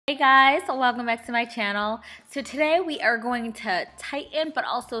Hey guys, welcome back to my channel. So today we are going to tighten but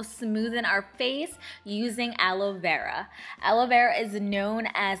also smoothen our face using aloe vera. Aloe vera is known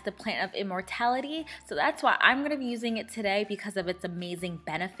as the plant of immortality, so that's why I'm going to be using it today because of its amazing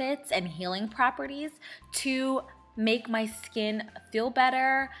benefits and healing properties to make my skin feel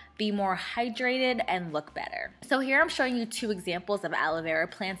better, be more hydrated, and look better. So here I'm showing you two examples of aloe vera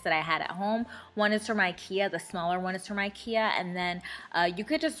plants that I had at home. One is from IKEA, the smaller one is from IKEA, and then you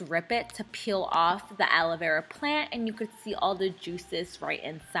could just rip it to peel off the aloe vera plant and you could see all the juices right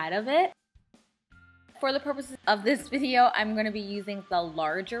inside of it. For the purposes of this video, I'm going to be using the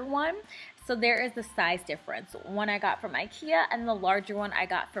larger one. So there is the size difference. One I got from IKEA and the larger one I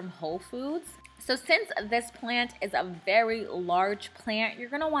got from Whole Foods. So since this plant is a very large plant, you're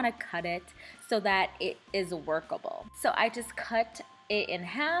going to want to cut it so that it is workable. So I just cut it in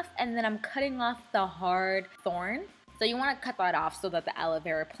half and then I'm cutting off the hard thorn. So you want to cut that off so that the aloe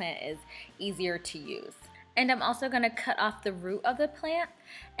vera plant is easier to use. And I'm also going to cut off the root of the plant,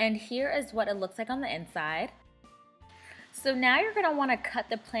 and here is what it looks like on the inside. So now you're going to want to cut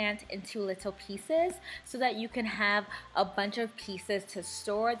the plant into little pieces so that you can have a bunch of pieces to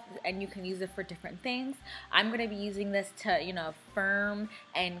store and you can use it for different things. I'm going to be using this to, firm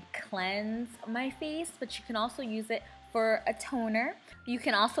and cleanse my face, but you can also use it for a toner. You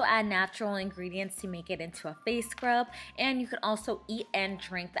can also add natural ingredients to make it into a face scrub, and you can also eat and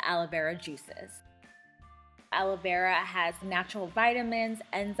drink the aloe vera juices. Aloe vera has natural vitamins,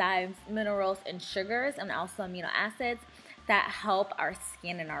 enzymes, minerals, and sugars, and also amino acids that help our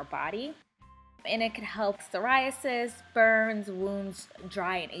skin and our body. And it can help psoriasis, burns, wounds,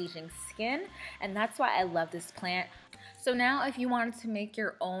 dry and aging skin, and that's why I love this plant. So now if you wanted to make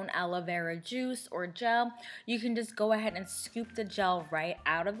your own aloe vera juice or gel, you can just go ahead and scoop the gel right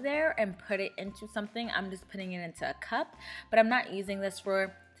out of there and put it into something. I'm just putting it into a cup, but I'm not using this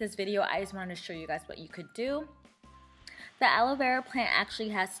for this video. I just wanted to show you guys what you could do. The aloe vera plant actually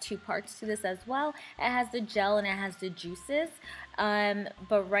has two parts to this as well. It has the gel and it has the juices.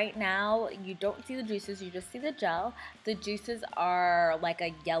 But right now you don't see the juices, you just see the gel. The juices are like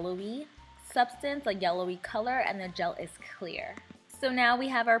a yellowy substance, a yellowy color, and the gel is clear. So now we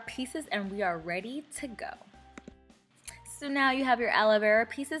have our pieces and we are ready to go. So now you have your aloe vera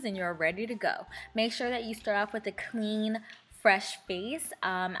pieces and you're ready to go. Make sure that you start off with a clean, fresh face.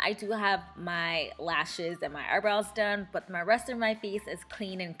 I do have my lashes and my eyebrows done, but my rest of my face is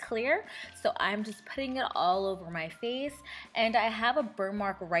clean and clear. So I'm just putting it all over my face, and I have a burn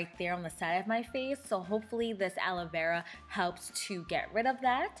mark right there on the side of my face. So hopefully this aloe vera helps to get rid of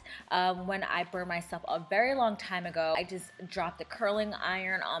that. When I burned myself a very long time ago, I just dropped a curling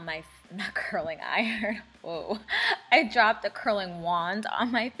iron on my, not curling iron, whoa. I dropped a curling wand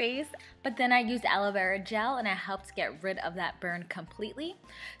on my face, but then I used aloe vera gel and it helped get rid of that burn completely.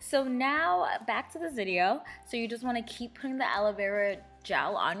 So now back to this video. So you just want to keep putting the aloe vera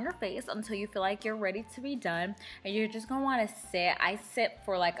gel on your face until you feel like you're ready to be done, and you're just gonna want to sit. I sit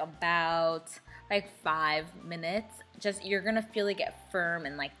for about 5 minutes. Just you're gonna feel it get firm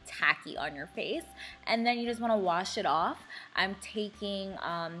and tacky on your face, and then you just want to wash it off. I'm taking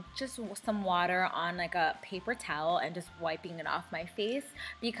just some water on a paper towel and just wiping it off my face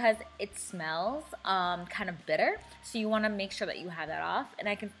because it smells kind of bitter, so you want to make sure that you have that off. And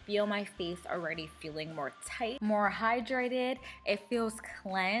I can feel my face already feeling more tight, more hydrated. It feels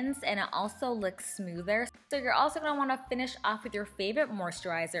cleansed and it also looks smoother. So you're also going to want to finish off with your favorite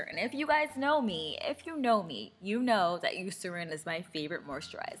moisturizer, and if you guys know me, if you know me, you know that Eucerin is my favorite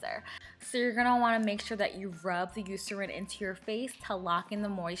moisturizer. So you're going to want to make sure that you rub the Eucerin into your face to lock in the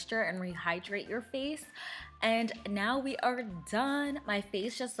moisture and rehydrate your face. And now we are done. My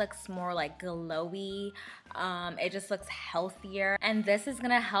face just looks more glowy. It just looks healthier. And this is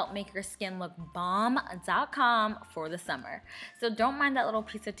gonna help make your skin look bomb.com for the summer. So don't mind that little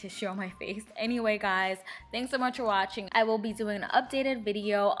piece of tissue on my face. Anyway, guys, thanks so much for watching. I will be doing an updated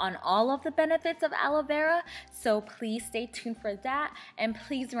video on all of the benefits of aloe vera. So please stay tuned for that. And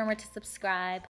please remember to subscribe.